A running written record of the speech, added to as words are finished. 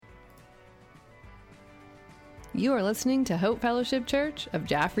You are listening to Hope Fellowship Church of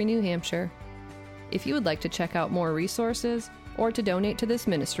Jaffrey, New Hampshire. If you would like to check out more resources or to donate to this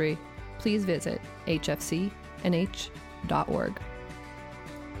ministry, please visit hfcnh.org.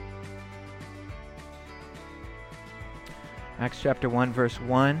 Acts chapter 1, verse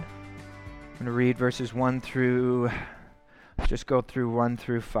 1. I'm going to read verses 1 through, let's just go through 1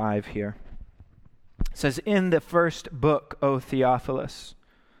 through 5 here. It says, "In the first book, O Theophilus."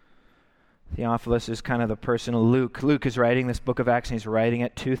 Theophilus is kind of the person Luke. Luke is writing this book of Acts, and he's writing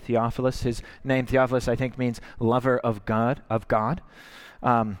it to Theophilus. His name, Theophilus, I think means lover of God.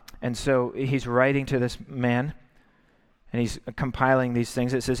 And so he's writing to this man, and he's compiling these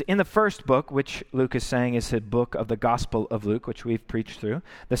things. It says, in the first book, which Luke is saying is the book of the Gospel of Luke, which we've preached through.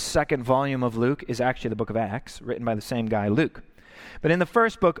 The second volume of Luke is actually the book of Acts, written by the same guy, Luke. But in the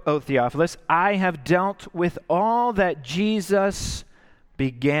first book, O Theophilus, I have dealt with all that Jesus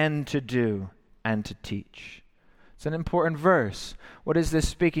began to do and to teach. It's an important verse. What is this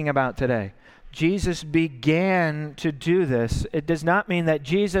speaking about today? Jesus began to do this. It does not mean that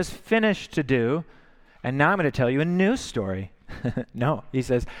Jesus finished to do, and now I'm going to tell you a new story. No, he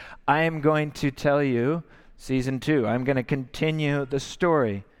says, I am going to tell you season 2. I'm going to continue the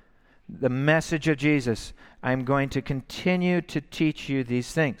story, the message of Jesus. I'm going to continue to teach you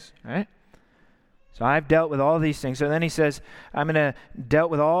these things, right? So I've dealt with all these things. So then he says, I'm going to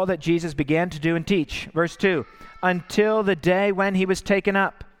dealt with all that Jesus began to do and teach. Verse 2, until the day when he was taken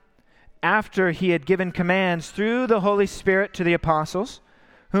up, after he had given commands through the Holy Spirit to the apostles,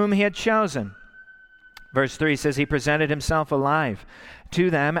 whom he had chosen. Verse 3 says, he presented himself alive to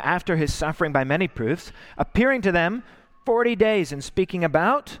them after his suffering by many proofs, appearing to them 40 days and speaking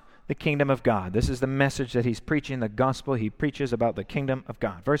about the kingdom of God. This is the message that he's preaching, the gospel. He preaches about the kingdom of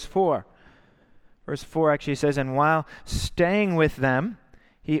God. Verse 4 actually says, and while staying with them,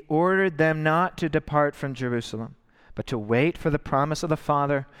 he ordered them not to depart from Jerusalem, but to wait for the promise of the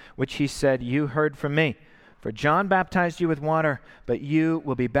Father, which he said, you heard from me. For John baptized you with water, but you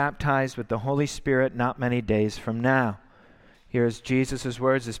will be baptized with the Holy Spirit not many days from now. Here's Jesus'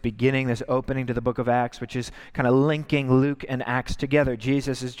 words, this beginning, this opening to the book of Acts, which is kind of linking Luke and Acts together.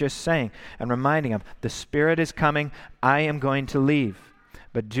 Jesus is just saying and reminding them, the Spirit is coming, I am going to leave.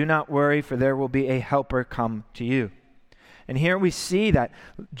 But do not worry, for there will be a helper come to you. And here we see that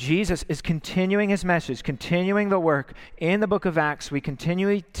Jesus is continuing his message, continuing the work. In the book of Acts, we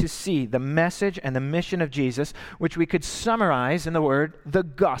continue to see the message and the mission of Jesus, which we could summarize in the word, the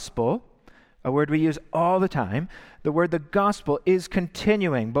gospel, a word we use all the time. The word, the gospel, is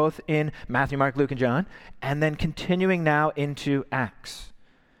continuing both in Matthew, Mark, Luke, and John, and then continuing now into Acts.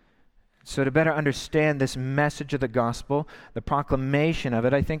 So to better understand this message of the gospel, the proclamation of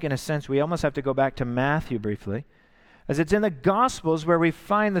it, I think in a sense we almost have to go back to Matthew briefly, as it's in the Gospels where we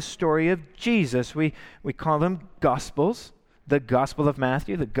find the story of Jesus. We call them Gospels, the Gospel of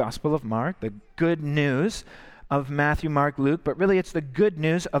Matthew, the Gospel of Mark, the good news of Matthew, Mark, Luke, but really it's the good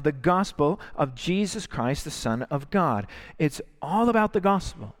news of the gospel of Jesus Christ, the Son of God. It's all about the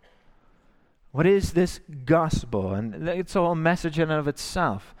gospel. What is this gospel? And it's a whole message in and of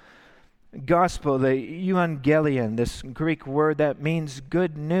itself. Gospel, the euangelion, this Greek word that means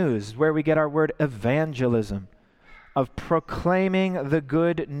good news, where we get our word evangelism, of proclaiming the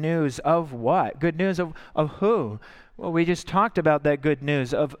good news of what? Good news of who? Well, we just talked about that good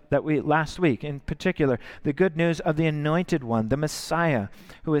news last week, in particular, the good news of the Anointed One, the Messiah,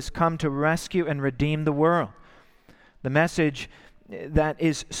 who has come to rescue and redeem the world. The message that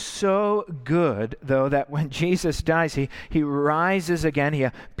is so good, though, that when Jesus dies, he rises again, he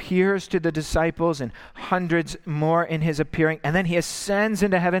appears to the disciples and hundreds more in his appearing, and then he ascends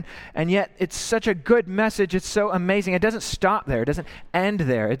into heaven, and yet it's such a good message, it's so amazing. It doesn't stop there, it doesn't end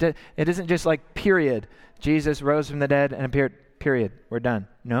there. It isn't just like, period. Jesus rose from the dead and appeared, period. We're done.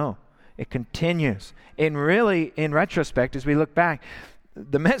 No, it continues. And really, in retrospect, as we look back,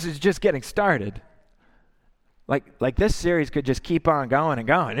 the message is just getting started. Like this series could just keep on going and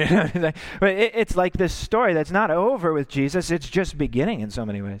going. But it's like this story that's not over with Jesus. It's just beginning in so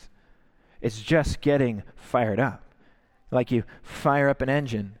many ways. It's just getting fired up. Like you fire up an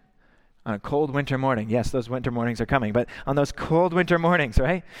engine on a cold winter morning. Yes, those winter mornings are coming. But on those cold winter mornings,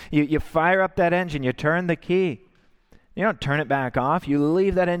 right? You fire up that engine. You turn the key. You don't turn it back off. You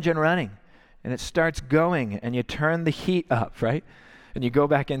leave that engine running. And it starts going. And you turn the heat up, right? And you go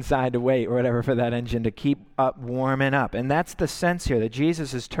back inside to wait or whatever for that engine to keep up warming up. And that's the sense here, that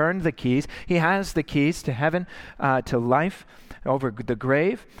Jesus has turned the keys. He has the keys to heaven, to life, over the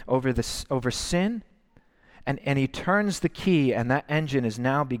grave, over sin. And he turns the key, and that engine is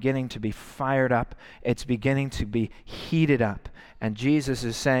now beginning to be fired up. It's beginning to be heated up. And Jesus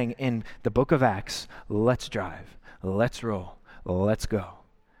is saying in the book of Acts, let's drive, let's roll, let's go.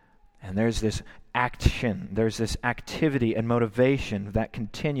 And there's this action, there's this activity and motivation that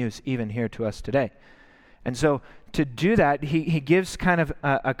continues even here to us today. And so to do that, he gives kind of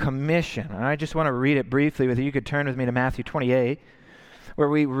a commission. And I just want to read it briefly with you. You could turn with me to Matthew 28, where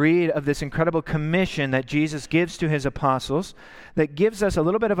we read of this incredible commission that Jesus gives to his apostles that gives us a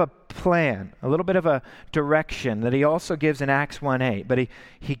little bit of a plan, a little bit of a direction that he also gives in Acts 1:8. But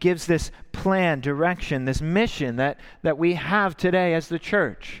he gives this plan, direction, this mission that we have today as the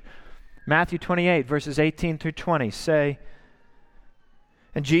church. Matthew 28, verses 18 through 20 say,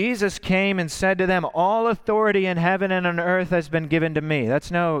 "And Jesus came and said to them, 'All authority in heaven and on earth has been given to me.'"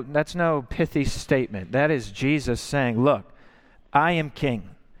 That's no pithy statement. That is Jesus saying, look, I am king.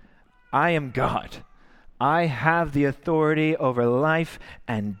 I am God. I have the authority over life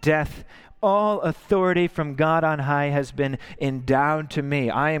and death. All authority from God on high has been endowed to me.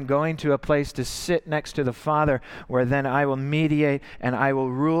 I am going to a place to sit next to the Father, where then I will mediate and I will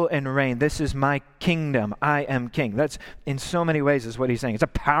rule and reign. This is my kingdom. I am king. That's in so many ways is what he's saying. It's a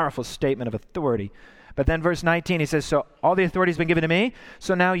powerful statement of authority. But then verse 19, he says, so all the authority has been given to me.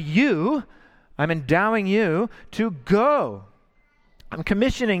 So now I'm endowing you to go. I'm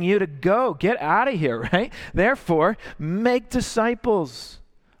commissioning you to go. Get out of here, right? Therefore, make disciples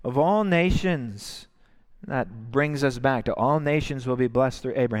of all nations. That brings us back to all nations will be blessed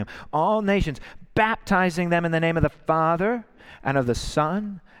through Abraham. All nations, baptizing them in the name of the Father and of the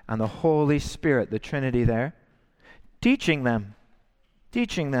Son and the Holy Spirit, the Trinity there. Teaching them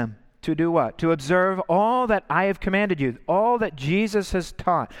to do what? To observe all that I have commanded you, all that Jesus has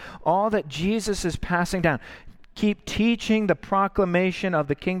taught, all that Jesus is passing down. Keep teaching the proclamation of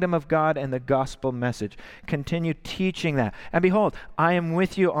the kingdom of God and the gospel message. Continue teaching that. And behold, I am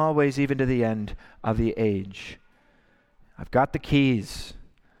with you always, even to the end of the age. I've got the keys.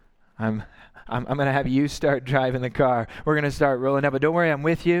 I'm going to have you start driving the car. We're going to start rolling up. But don't worry, I'm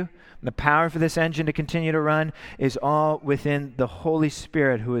with you. The power for this engine to continue to run is all within the Holy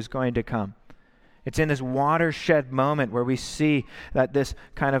Spirit who is going to come. It's in this watershed moment where we see that this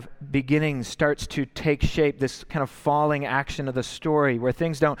kind of beginning starts to take shape, this kind of falling action of the story where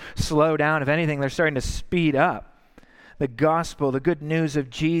things don't slow down. If anything, they're starting to speed up. The gospel, the good news of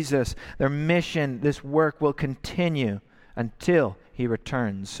Jesus, their mission, this work will continue until he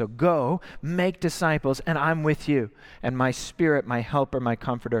returns. So go, make disciples, and I'm with you. And my Spirit, my helper, my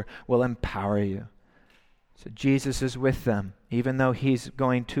comforter will empower you. So Jesus is with them. Even though he's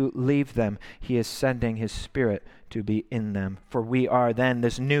going to leave them, he is sending his Spirit to be in them. For we are then,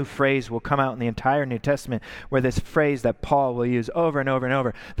 this new phrase will come out in the entire New Testament, where this phrase that Paul will use over and over and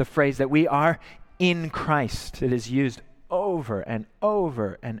over, the phrase that we are in Christ. It is used over and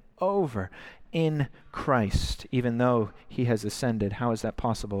over and over. In Christ, even though he has ascended. How is that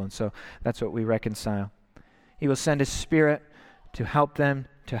possible? And so that's what we reconcile. He will send his Spirit to help them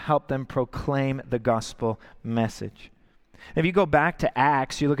proclaim the gospel message. If you go back to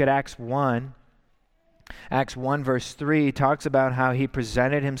Acts, you look at Acts 1. Acts 1 verse 3 talks about how he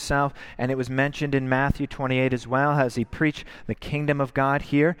presented himself, and it was mentioned in Matthew 28 as well as he preached the kingdom of God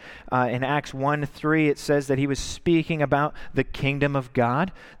here. In Acts 1:3 it says that he was speaking about the kingdom of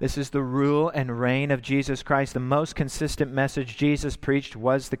God. This is the rule and reign of Jesus Christ. The most consistent message Jesus preached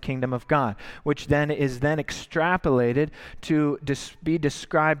was the kingdom of God, which then is extrapolated to be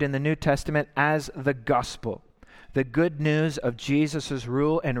described in the New Testament as the gospel. The good news of Jesus'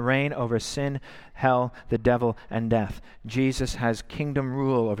 rule and reign over sin, hell, the devil, and death. Jesus has kingdom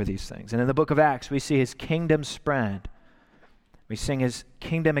rule over these things. And in the book of Acts, we see his kingdom spread. We sing his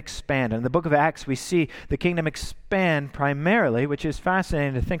kingdom expand. And in the book of Acts, we see the kingdom expand primarily, which is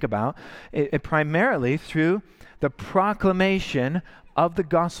fascinating to think about, it primarily through the proclamation of the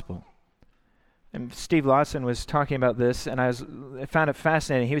gospel. And Steve Lawson was talking about this, and I found it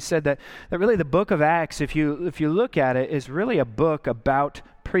fascinating. He said that really the book of Acts, if you look at it, is really a book about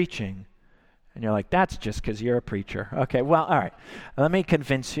preaching. And you're like, that's just because you're a preacher. Okay, well, all right. Let me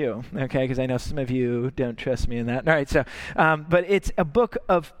convince you, okay, because I know some of you don't trust me in that. All right, so, but it's a book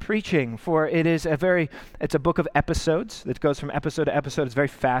of preaching, for it's a book of episodes that goes from episode to episode. It's very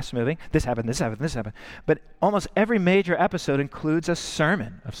fast-moving. This happened, this happened, this happened. But almost every major episode includes a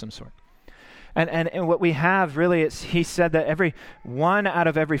sermon of some sort. And what we have really is, he said that every one out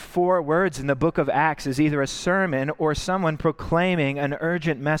of every 4 words in the book of Acts is either a sermon or someone proclaiming an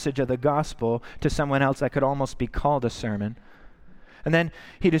urgent message of the gospel to someone else that could almost be called a sermon. And then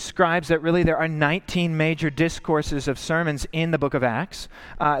he describes that really there are 19 major discourses of sermons in the book of Acts.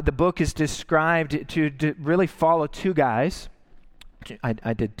 The book is described to really follow two guys.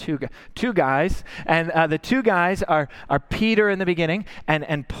 I did two guys, and the two guys are Peter in the beginning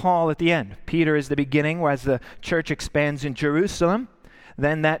and Paul at the end. Peter is the beginning, as the church expands in Jerusalem.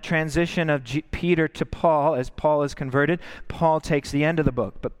 Then that transition of Peter to Paul, as Paul is converted, Paul takes the end of the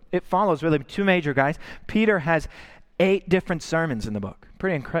book. But it follows really two major guys. Peter has 8 different sermons in the book.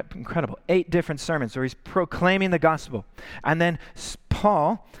 Pretty incredible. 8 different sermons where he's proclaiming the gospel. And then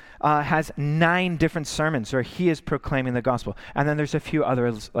Paul has 9 different sermons where he is proclaiming the gospel. And then there's a few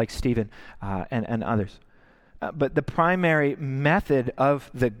others like Stephen and others. But the primary method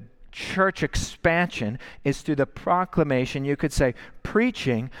of the church expansion is through the proclamation, you could say,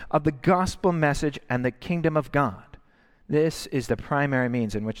 preaching of the gospel message and the kingdom of God. This is the primary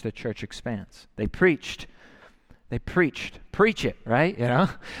means in which the church expands. They preached. Preach it, right? You know,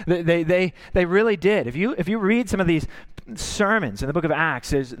 they really did. If you read some of these sermons in the book of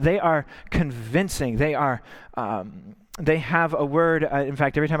Acts, they are convincing. They have a word. In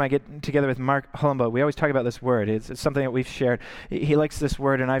fact, every time I get together with Mark Hollenbo, we always talk about this word. It's something that we've shared. He likes this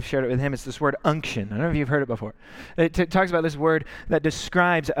word, and I've shared it with him. It's this word unction. I don't know if you've heard it before. It talks about this word that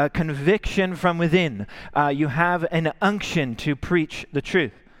describes a conviction from within. You have an unction to preach the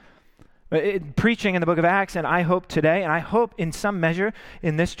truth. Preaching in the book of Acts, and I hope today, and I hope in some measure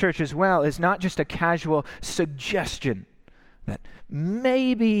in this church as well, is not just a casual suggestion that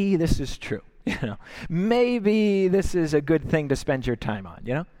maybe this is true. You know, maybe this is a good thing to spend your time on,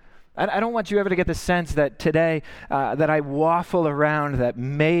 you know? I don't want you ever to get the sense that today that I waffle around that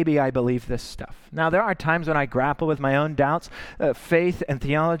maybe I believe this stuff. Now, there are times when I grapple with my own doubts. Faith and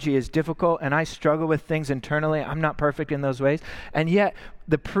theology is difficult, and I struggle with things internally. I'm not perfect in those ways. And yet,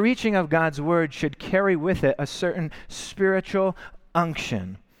 the preaching of God's word should carry with it a certain spiritual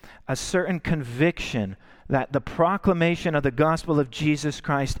unction, a certain conviction that the proclamation of the gospel of Jesus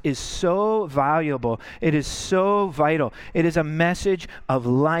Christ is so valuable. It is so vital. It is a message of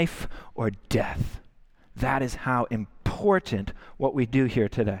life or death. That is how important what we do here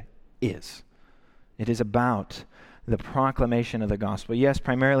today is. It is about the proclamation of the gospel. Yes,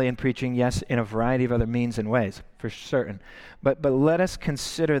 primarily in preaching. Yes, in a variety of other means and ways, for certain. But let us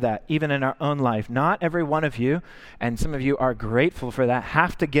consider that even in our own life. Not every one of you, and some of you are grateful for that,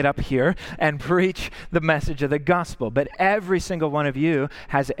 have to get up here and preach the message of the gospel. But every single one of you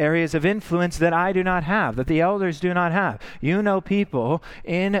has areas of influence that I do not have, that the elders do not have. You know people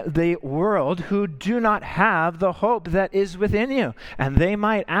in the world who do not have the hope that is within you. And they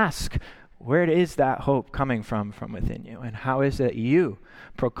might ask, where is that hope coming from within you? And how is it you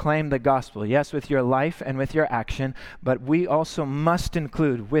proclaim the gospel? Yes, with your life and with your action, but we also must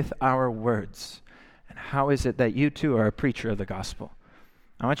include with our words. And how is it that you too are a preacher of the gospel?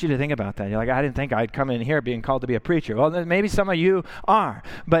 I want you to think about that. You're like, I didn't think I'd come in here being called to be a preacher. Well, maybe some of you are,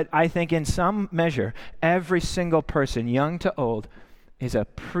 but I think in some measure, every single person, young to old, is a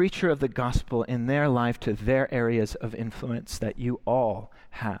preacher of the gospel in their life to their areas of influence that you all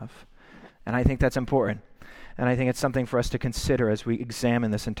have. And I think that's important. And I think it's something for us to consider as we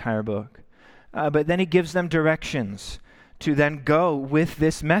examine this entire book. But then he gives them directions to then go with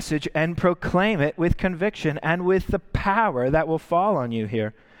this message and proclaim it with conviction and with the power that will fall on you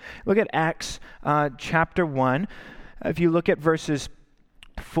here. Look at Acts chapter 1. If you look at verses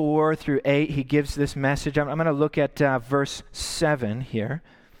 4 through 8, he gives this message. I'm going to look at verse 7 here.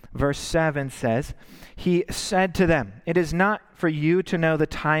 Verse 7 says, he said to them, it is not for you to know the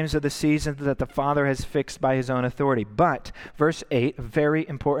times of the seasons that the Father has fixed by his own authority. But, verse 8, a very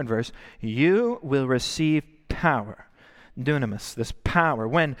important verse, you will receive power, dunamis, this power,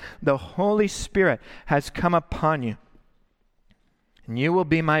 when the Holy Spirit has come upon you. And you will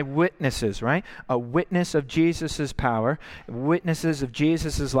be my witnesses, right? A witness of Jesus' power, witnesses of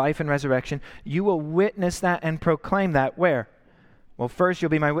Jesus' life and resurrection. You will witness that and proclaim that where? Well, first, you'll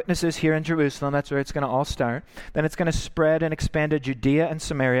be my witnesses here in Jerusalem. That's where it's going to all start. Then it's going to spread and expand to Judea and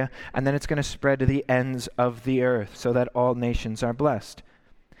Samaria. And then it's going to spread to the ends of the earth so that all nations are blessed.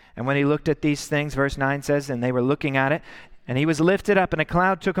 And when he looked at these things, verse 9 says, and they were looking at it, and he was lifted up, and a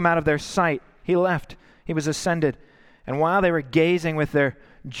cloud took him out of their sight. He left. He was ascended. And while they were gazing with their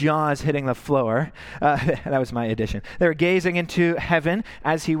jaws hitting the floor, that was my addition. They were gazing into heaven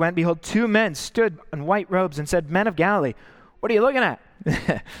as he went. Behold, 2 men stood in white robes and said, Men of Galilee, what are you looking at?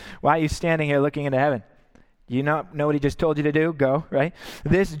 Why are you standing here looking into heaven? You know what he just told you to do? Go, right?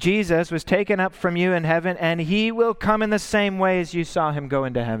 This Jesus was taken up from you in heaven, and he will come in the same way as you saw him go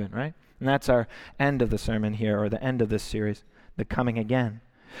into heaven, right? And that's our end of the sermon here, or the end of this series, the coming again.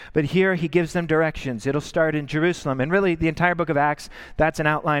 But here he gives them directions. It'll start in Jerusalem. And really, the entire book of Acts, that's an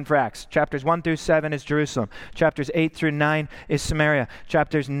outline for Acts. Chapters 1 through 7 is Jerusalem. Chapters 8 through 9 is Samaria.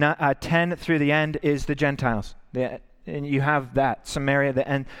 Chapters 10 through the end is the Gentiles. And you have that, Samaria, the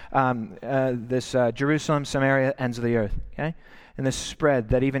end, Jerusalem, Samaria, ends of the earth. Okay? And this spread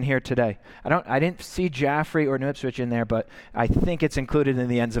that even here today. I didn't see Jaffrey or New Ipswich in there, but I think it's included in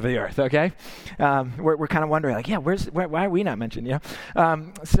the ends of the earth, okay? We're kind of wondering, like, yeah, why are we not mentioned, you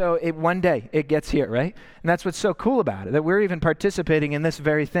know? So one day it gets here, right? And that's what's so cool about it, that we're even participating in this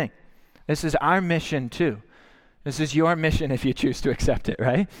very thing. This is our mission too. This is your mission if you choose to accept it,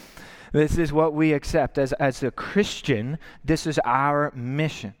 right? This is what we accept as a Christian. This is our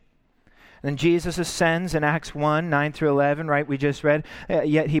mission. Then Jesus ascends in Acts 1, 9 through 11, right? We just read,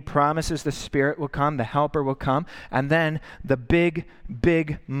 yet he promises the Spirit will come, the Helper will come. And then the big,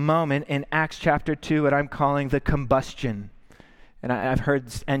 big moment in Acts chapter 2, what I'm calling the combustion. And I've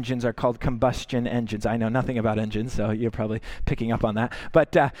heard engines are called combustion engines. I know nothing about engines, so you're probably picking up on that.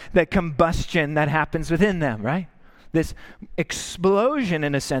 But the combustion that happens within them, right? This explosion,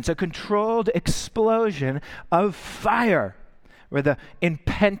 in a sense, a controlled explosion of fire. In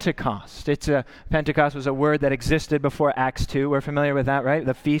Pentecost. Pentecost was a word that existed before Acts 2. We're familiar with that, right?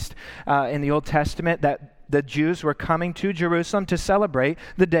 The feast in the Old Testament that the Jews were coming to Jerusalem to celebrate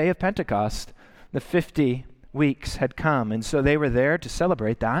the day of Pentecost. The 50 weeks had come, and so they were there to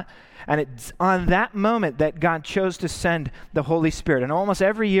celebrate that. And it's on that moment that God chose to send the Holy Spirit. And almost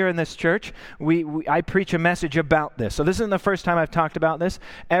every year in this church, I preach a message about this. So this isn't the first time I've talked about this.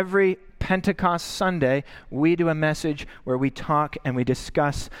 Every Pentecost Sunday, we do a message where we talk and we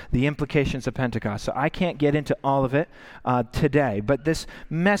discuss the implications of Pentecost. So I can't get into all of it today, but this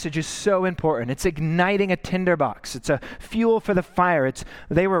message is so important. It's igniting a tinderbox. It's a fuel for the fire.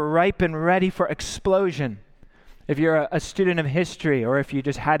 They were ripe and ready for explosion. If you're a student of history, or if you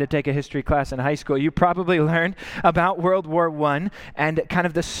just had to take a history class in high school, you probably learned about World War I and kind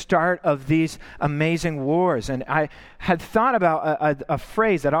of the start of these amazing wars. And I had thought about a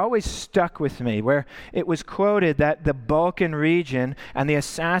phrase that always stuck with me, where it was quoted that the Balkan region and the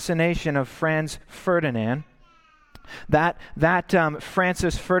assassination of Franz Ferdinand, that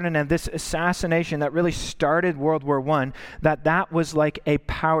Francis Ferdinand, this assassination that really started World War I, that was like a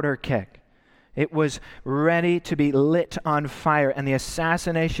powder keg. It was ready to be lit on fire, and the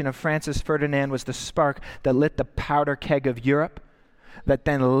assassination of Francis Ferdinand was the spark that lit the powder keg of Europe, that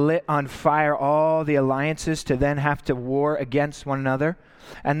then lit on fire all the alliances to then have to war against one another.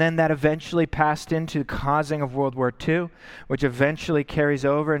 And then that eventually passed into the causing of World War II, which eventually carries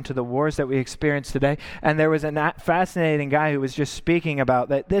over into the wars that we experience today. And there was a fascinating guy who was just speaking about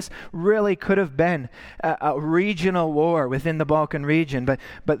that this really could have been a regional war within the Balkan region, but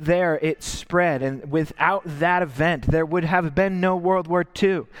there it spread. And without that event, there would have been no World War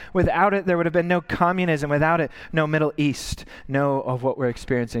II. Without it, there would have been no communism. Without it, no Middle East, no of what we're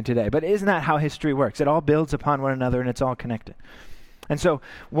experiencing today. But isn't that how history works? It all builds upon one another, and it's all connected. And so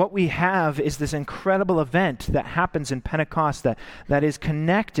what we have is this incredible event that happens in Pentecost that is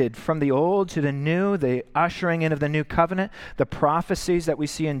connected from the old to the new, the ushering in of the new covenant, the prophecies that we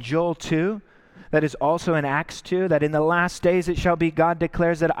see in Joel 2, that is also in Acts 2, that in the last days it shall be, God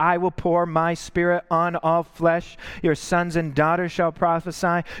declares, that I will pour my Spirit on all flesh. Your sons and daughters shall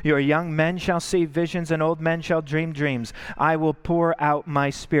prophesy. Your young men shall see visions, and old men shall dream dreams. I will pour out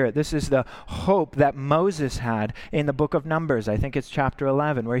my Spirit. This is the hope that Moses had in the book of Numbers. I think it's chapter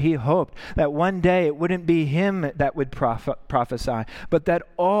 11, where he hoped that one day it wouldn't be him that would prophesy, but that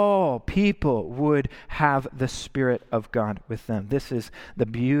all people would have the Spirit of God with them. This is the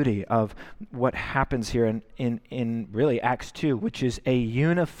beauty of what happens here in really Acts 2, which is a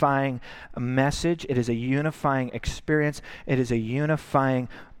unifying message. It is a unifying experience. It is a unifying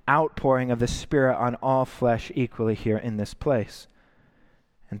outpouring of the Spirit on all flesh equally here in this place.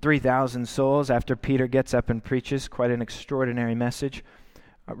 And 3,000 souls, after Peter gets up and preaches quite an extraordinary message,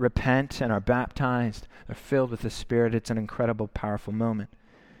 repent and are baptized. They're filled with the Spirit. It's an incredible, powerful moment.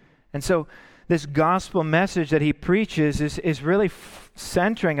 And so this gospel message that he preaches is really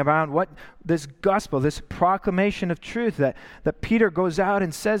centering around what this gospel, this proclamation of truth that Peter goes out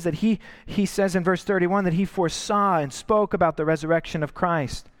and says that he says in verse 31 that he foresaw and spoke about the resurrection of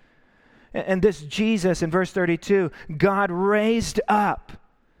Christ. And this Jesus in verse 32, God raised up.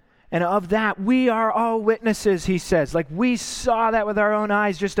 And of that, we are all witnesses, he says. Like we saw that with our own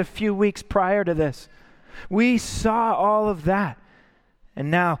eyes just a few weeks prior to this. We saw all of that. And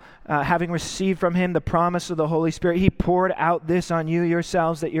now, having received from him the promise of the Holy Spirit, he poured out this on you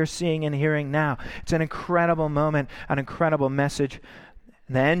yourselves that you're seeing and hearing now. It's an incredible moment, an incredible message.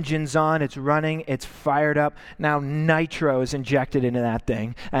 The engine's on, it's running, it's fired up. Now nitro is injected into that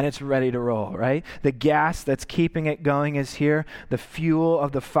thing, and it's ready to roll, right? The gas that's keeping it going is here. The fuel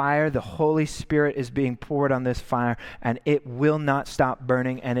of the fire, the Holy Spirit is being poured on this fire, and it will not stop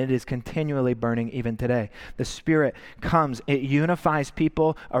burning, and it is continually burning even today. The Spirit comes. It unifies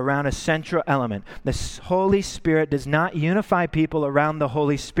people around a central element. The Holy Spirit does not unify people around the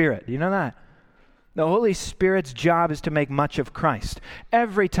Holy Spirit. Do you know that? The Holy Spirit's job is to make much of Christ.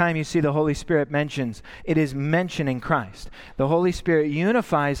 Every time you see the Holy Spirit mentions, it is mentioning Christ. The Holy Spirit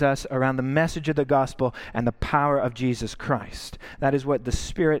unifies us around the message of the gospel and the power of Jesus Christ. That is what the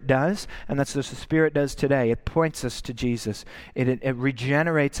Spirit does, and that's what the Spirit does today. It points us to Jesus. It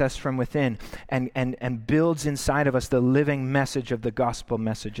regenerates us from within and builds inside of us the living message of the gospel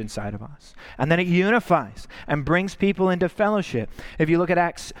message inside of us. And then it unifies and brings people into fellowship. If you look at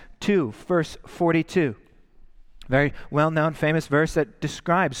Acts 2, verse 42. Very well-known, famous verse that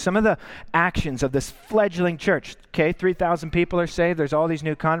describes some of the actions of this fledgling church. Okay, 3,000 people are saved. There's all these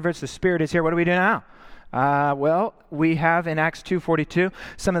new converts. The Spirit is here. What do we do now? Well, we have in Acts 2:42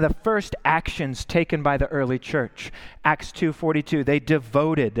 some of the first actions taken by the early church. Acts 2:42, they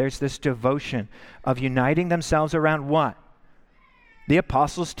devoted. There's this devotion of uniting themselves around what? The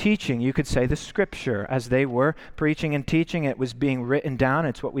apostles' teaching, you could say the scripture. As they were preaching and teaching, it was being written down.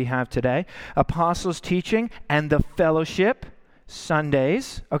 It's what we have today. Apostles' teaching and the fellowship,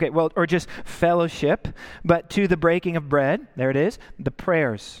 Sundays, okay, well, or just fellowship, but to the breaking of bread, there it is, the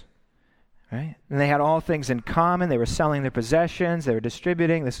prayers, right? And they had all things in common. They were selling their possessions. They were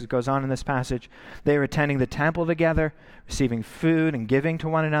distributing. This goes on in this passage. They were attending the temple together, receiving food and giving to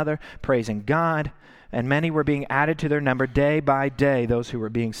one another, praising God. And many were being added to their number day by day, those who were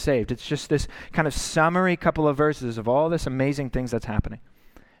being saved. It's just this kind of summary couple of verses of all this amazing things that's happening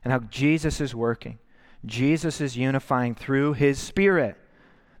and how Jesus is working. Jesus is unifying through his Spirit.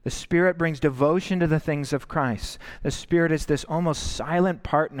 The Spirit brings devotion to the things of Christ. The Spirit is this almost silent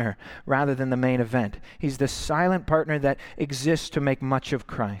partner rather than the main event. He's the silent partner that exists to make much of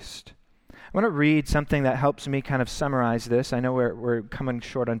Christ. I want to read something that helps me kind of summarize this. I know we're coming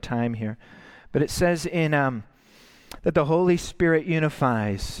short on time here. But it says in that the Holy Spirit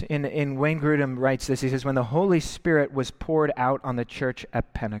unifies. In Wayne Grudem writes this. He says, when the Holy Spirit was poured out on the church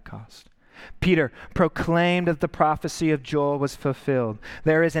at Pentecost, Peter proclaimed that the prophecy of Joel was fulfilled.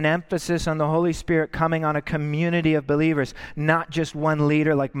 There is an emphasis on the Holy Spirit coming on a community of believers, not just one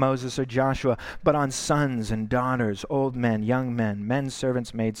leader like Moses or Joshua, but on sons and daughters, old men, young men, men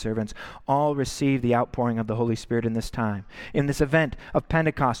servants, maid servants, all receive the outpouring of the Holy Spirit in this time. In this event of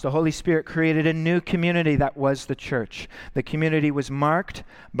Pentecost, the Holy Spirit created a new community that was the church. The community was marked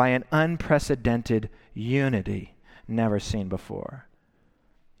by an unprecedented unity never seen before.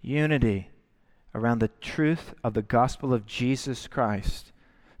 Unity around the truth of the gospel of Jesus Christ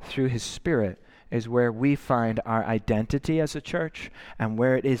through his Spirit is where we find our identity as a church and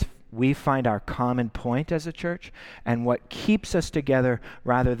where it is we find our common point as a church and what keeps us together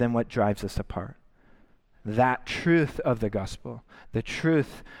rather than what drives us apart. That truth of the gospel, the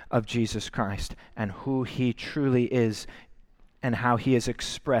truth of Jesus Christ and who he truly is and how he is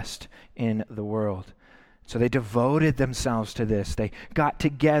expressed in the world. So they devoted themselves to this. They got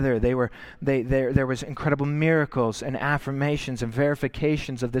together. There was incredible miracles and affirmations and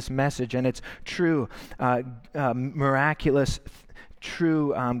verifications of this message and its true, miraculous,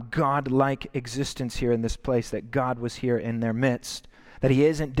 true, God-like existence here in this place, that God was here in their midst, that he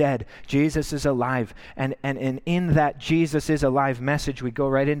isn't dead. Jesus is alive. And in that Jesus is alive message, we go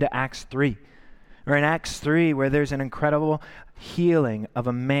right into Acts 3. Or in Acts 3, where there's an incredible healing of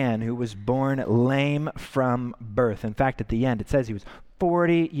a man who was born lame from birth. In fact, at the end, it says he was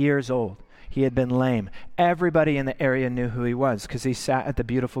 40 years old. He had been lame. Everybody in the area knew who he was because he sat at the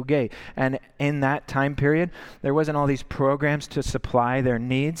beautiful gate. And in that time period, there wasn't all these programs to supply their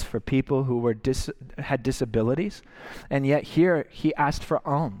needs for people who were had disabilities. And yet here, he asked for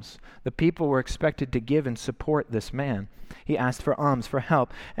alms. The people were expected to give and support this man. He asked for alms, for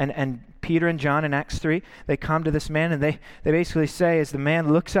help. And Peter and John in Acts 3, they come to this man and they basically say, as the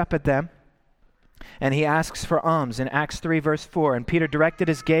man looks up at them, and he asks for alms in Acts 3, verse 4. And Peter directed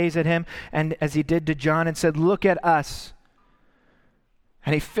his gaze at him, and as he did to John, and said, "Look at us."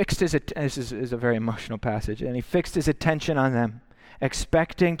 And he fixed his this is a very emotional passage. And he fixed his attention on them,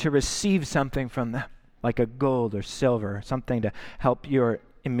 expecting to receive something from them, like a gold or silver, something to help your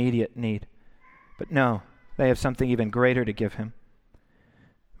immediate need. But no, they have something even greater to give him.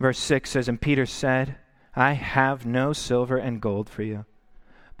 Verse 6 says, "And Peter said, I have no silver and gold for you,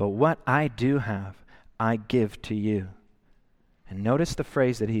 but what I do have, I give to you." And notice the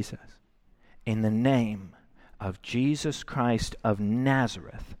phrase that he says, "In the name of Jesus Christ of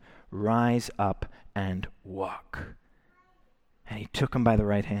Nazareth, rise up and walk. And he took him by the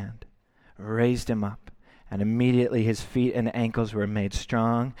right hand, raised him up, and immediately his feet and ankles were made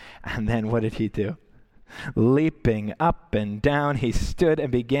strong. And then what did he do? Leaping up and down, he stood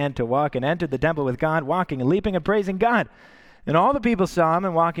and began to walk and entered the temple with God, walking and leaping and praising God. And all the people saw him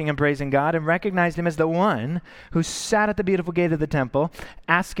and walking and praising God and recognized him as the one who sat at the beautiful gate of the temple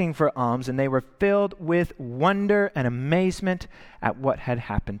asking for alms, and they were filled with wonder and amazement at what had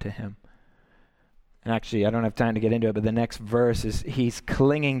happened to him. And actually, I don't have time to get into it, but the next verse is he's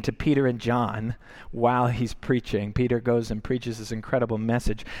clinging to Peter and John while he's preaching. Peter goes and preaches this incredible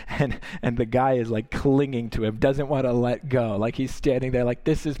message, and the guy is like clinging to him, doesn't want to let go. Like he's standing there like,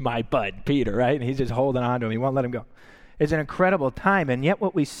 this is my bud, Peter, right? And he's just holding on to him. He won't let him go. It's an incredible time, and yet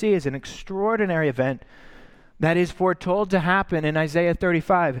what we see is an extraordinary event that is foretold to happen in Isaiah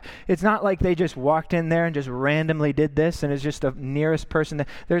 35. It's not like they just walked in there and just randomly did this and is just the nearest person.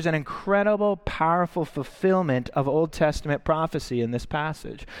 There's an incredible, powerful fulfillment of Old Testament prophecy in this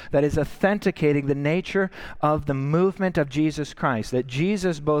passage that is authenticating the nature of the movement of Jesus Christ, that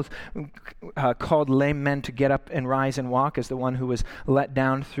Jesus both called lame men to get up and rise and walk as the one who was let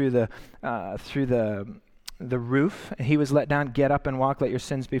down through the roof. He was let down, get up and walk, let your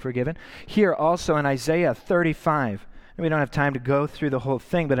sins be forgiven. Here also in Isaiah 35, and we don't have time to go through the whole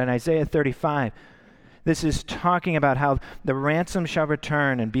thing, but in Isaiah 35, this is talking about how the ransom shall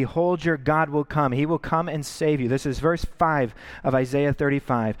return, and behold, your God will come. He will come and save you. This is verse 5 of Isaiah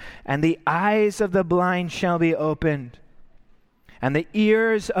 35. And the eyes of the blind shall be opened, and the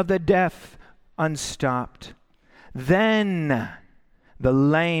ears of the deaf unstopped. Then the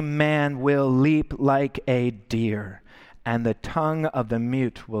lame man will leap like a deer, and the tongue of the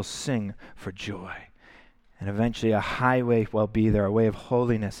mute will sing for joy. And eventually a highway will be there, a way of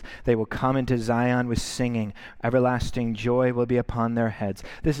holiness. They will come into Zion with singing. Everlasting joy will be upon their heads.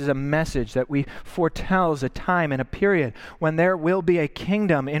 This is a message that we foretells a time and a period when there will be a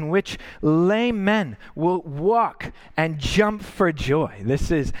kingdom in which lame men will walk and jump for joy.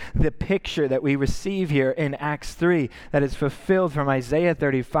 This is the picture that we receive here in Acts 3 that is fulfilled from Isaiah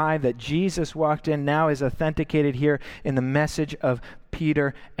 35, that Jesus walked in, now is authenticated here in the message of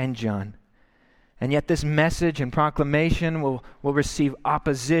Peter and John. And yet this message and proclamation will receive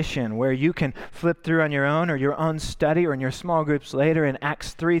opposition, where you can flip through on your own or your own study or in your small groups later in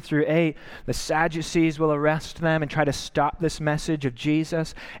Acts 3 through 8. The Sadducees will arrest them and try to stop this message of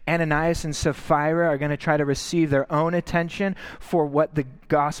Jesus. Ananias and Sapphira are going to try to receive their own attention for what the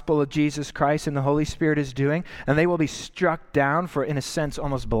gospel of Jesus Christ and the Holy Spirit is doing. And they will be struck down for, in a sense,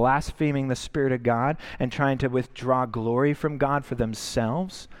 almost blaspheming the Spirit of God and trying to withdraw glory from God for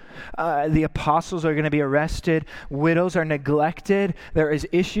themselves. The apostles are going to be arrested. Widows are neglected. There is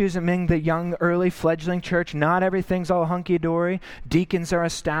issues among the young, early fledgling church. Not everything's all hunky-dory. Deacons are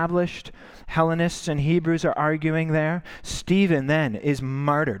established. Hellenists and Hebrews are arguing there. Stephen then is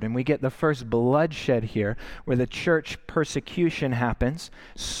martyred, and we get the first bloodshed here where the church persecution happens.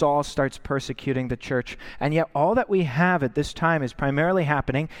 Saul starts persecuting the church, and yet all that we have at this time is primarily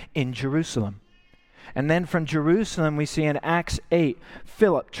happening in Jerusalem. And then from Jerusalem, we see in Acts 8,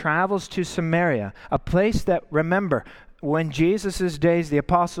 Philip travels to Samaria, a place that, remember, when Jesus' days,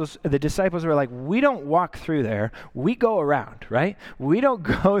 the disciples were like, we don't walk through there, we go around, right? We don't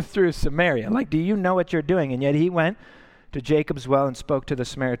go through Samaria. Like, do you know what you're doing? And yet he went to Jacob's well and spoke to the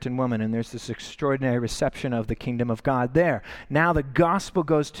Samaritan woman, and there's this extraordinary reception of the kingdom of God there. Now the gospel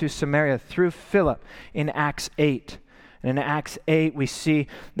goes to Samaria through Philip in Acts 8. And in Acts 8, we see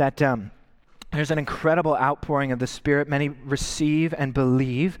that there's an incredible outpouring of the Spirit. Many receive and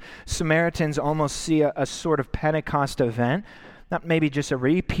believe. Samaritans almost see a sort of Pentecost event. Not maybe just a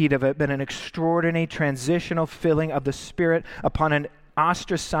repeat of it, but an extraordinary transitional filling of the Spirit upon an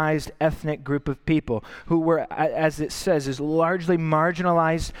ostracized ethnic group of people who were, as it says, is largely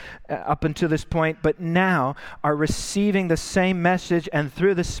marginalized up until this point, but now are receiving the same message, and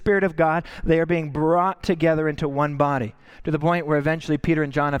through the Spirit of God, they are being brought together into one body, to the point where eventually Peter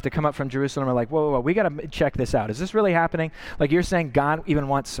and John have to come up from Jerusalem and are like, whoa, we got to check this out. Is this really happening? Like, you're saying God even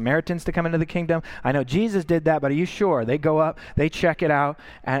wants Samaritans to come into the kingdom? I know Jesus did that, but are you sure? They go up, they check it out,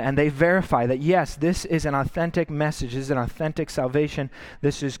 and they verify that, yes, this is an authentic message, this is an authentic salvation,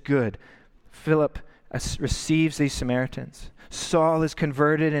 this is good. Philip receives these Samaritans. Saul is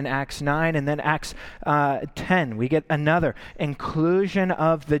converted in Acts 9, and then Acts 10, we get another inclusion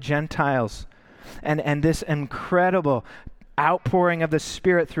of the Gentiles. And this incredible outpouring of the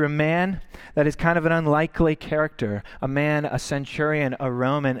Spirit through a man that is kind of an unlikely character, a man, a centurion, a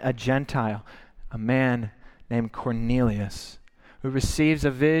Roman, a Gentile, a man named Cornelius, who receives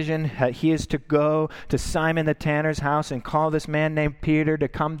a vision that he is to go to Simon the tanner's house and call this man named Peter to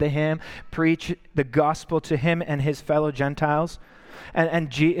come to him, preach the gospel to him and his fellow Gentiles. And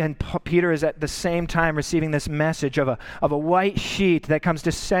Peter is at the same time receiving this message of a white sheet that comes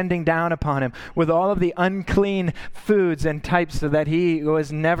descending down upon him with all of the unclean foods and types that he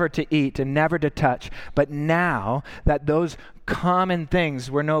was never to eat and never to touch. But now that those common things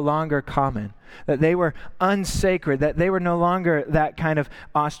were no longer common, that they were unsacred, that they were no longer that kind of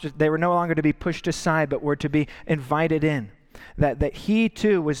they were no longer to be pushed aside, but were to be invited in. That he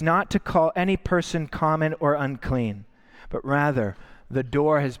too was not to call any person common or unclean, but rather the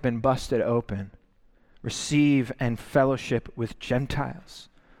door has been busted open. Receive and fellowship with Gentiles.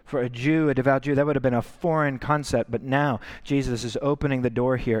 For a Jew, a devout Jew, that would have been a foreign concept, but now Jesus is opening the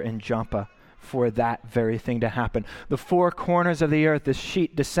door here in Joppa for that very thing to happen. The four corners of the earth, this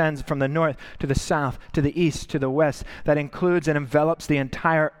sheet descends from the north to the south, to the east, to the west. That includes and envelops the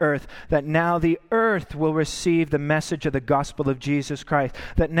entire earth. That now the earth will receive the message of the gospel of Jesus Christ.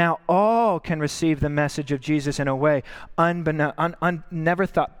 That now all can receive the message of Jesus in a way never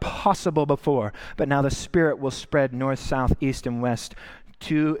thought possible before. But now the Spirit will spread north, south, east, and west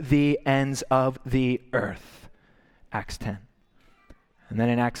to the ends of the earth. Acts 10. And then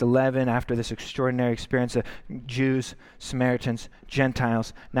in Acts 11, after this extraordinary experience of Jews, Samaritans,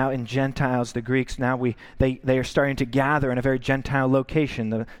 Gentiles, now in Gentiles, the Greeks, now they are starting to gather in a very Gentile location,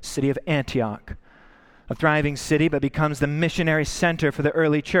 the city of Antioch. A thriving city, but becomes the missionary center for the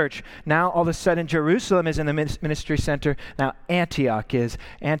early church. Now all of a sudden Jerusalem is in the ministry center. Now Antioch is.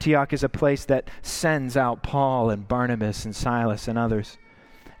 Antioch is a place that sends out Paul and Barnabas and Silas and others.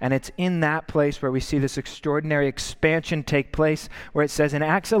 And it's in that place where we see this extraordinary expansion take place, where it says in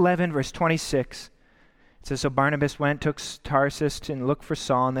Acts 11, verse 26, it says, so Barnabas went, took Tarsus and looked for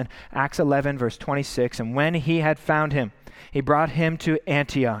Saul. And then Acts 11, verse 26, and when he had found him, he brought him to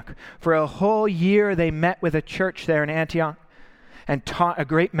Antioch. For a whole year they met with a church there in Antioch and taught a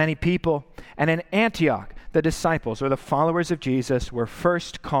great many people. And in Antioch, the disciples, or the followers of Jesus, were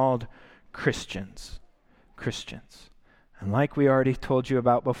first called Christians. Christians. And like we already told you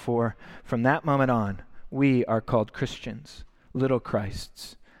about before, from that moment on, we are called Christians, little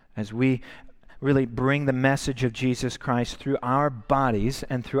Christs, as we really bring the message of Jesus Christ through our bodies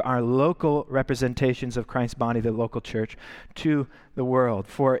and through our local representations of Christ's body, the local church, to the world.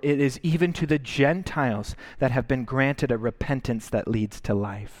 For it is even to the Gentiles that have been granted a repentance that leads to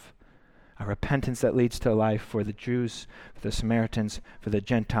life. A repentance that leads to life for the Jews, for the Samaritans, for the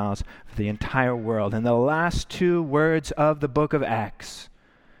Gentiles, for the entire world. And the last two words of the book of Acts,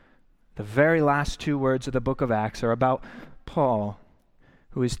 the very last two words of the book of Acts are about Paul,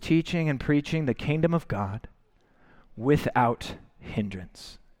 who is teaching and preaching the kingdom of God without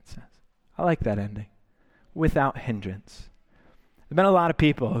hindrance, it says. I like that ending. Without hindrance. There have been a lot of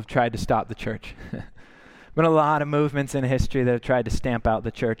people who have tried to stop the church. Been a lot of movements in history that have tried to stamp out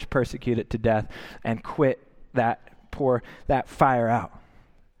the church, persecute it to death, and pour that fire out.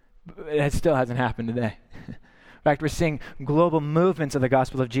 It still hasn't happened today. In fact, we're seeing global movements of the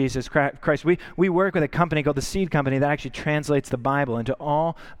gospel of Jesus Christ. We work with a company called the Seed Company that actually translates the Bible into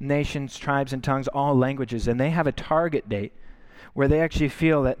all nations, tribes, and tongues, all languages, and they have a target date where they actually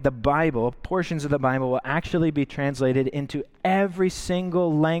feel that the Bible, portions of the Bible, will actually be translated into every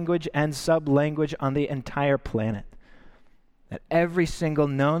single language and sub-language on the entire planet. That every single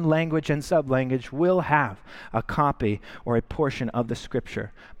known language and sub-language will have a copy or a portion of the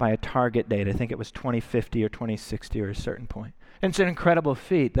Scripture by a target date. I think it was 2050 or 2060 or a certain point. And it's an incredible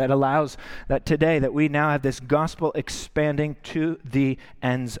feat that allows that today that we now have this gospel expanding to the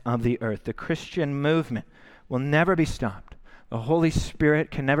ends of the earth. The Christian movement will never be stopped. The Holy Spirit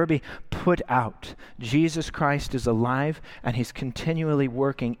can never be put out. Jesus Christ is alive, and he's continually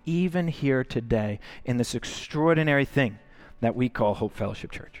working even here today in this extraordinary thing that we call Hope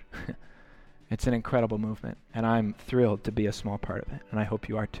Fellowship Church. It's an incredible movement, and I'm thrilled to be a small part of it, and I hope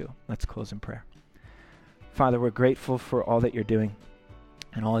you are too. Let's close in prayer. Father, we're grateful for all that you're doing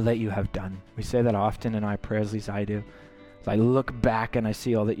and all that you have done. We say that often in our prayers, at least I do. As I look back and I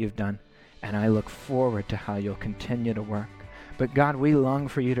see all that you've done, and I look forward to how you'll continue to work. But God, we long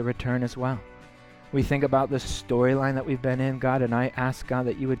for you to return as well. We think about the storyline that we've been in, God, and I ask, God,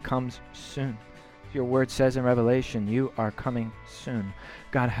 that you would come soon. Your word says in Revelation, you are coming soon.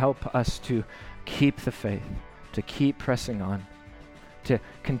 God, help us to keep the faith, to keep pressing on, to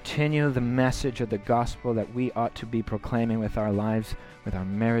continue the message of the gospel that we ought to be proclaiming with our lives, with our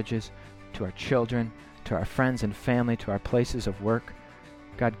marriages, to our children, to our friends and family, to our places of work.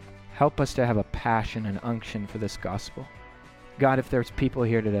 God, help us to have a passion and unction for this gospel. God, if there's people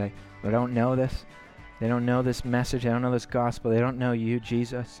here today who don't know this, They don't know this message. They don't know this gospel. They don't know you,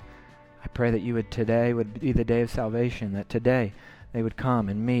 Jesus. I pray that today would be the day of salvation, that today they would come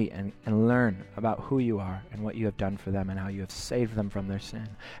and meet and learn about who you are and what you have done for them and how you have saved them from their sin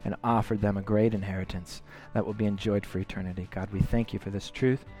and offered them a great inheritance that will be enjoyed for eternity. God, we thank you for this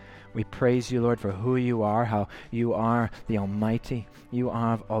truth. We praise you, Lord, for who you are, how you are the Almighty. You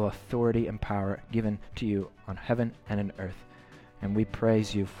have all authority and power given to you on heaven and on earth. And we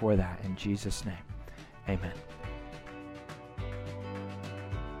praise you for that in Jesus' name. Amen.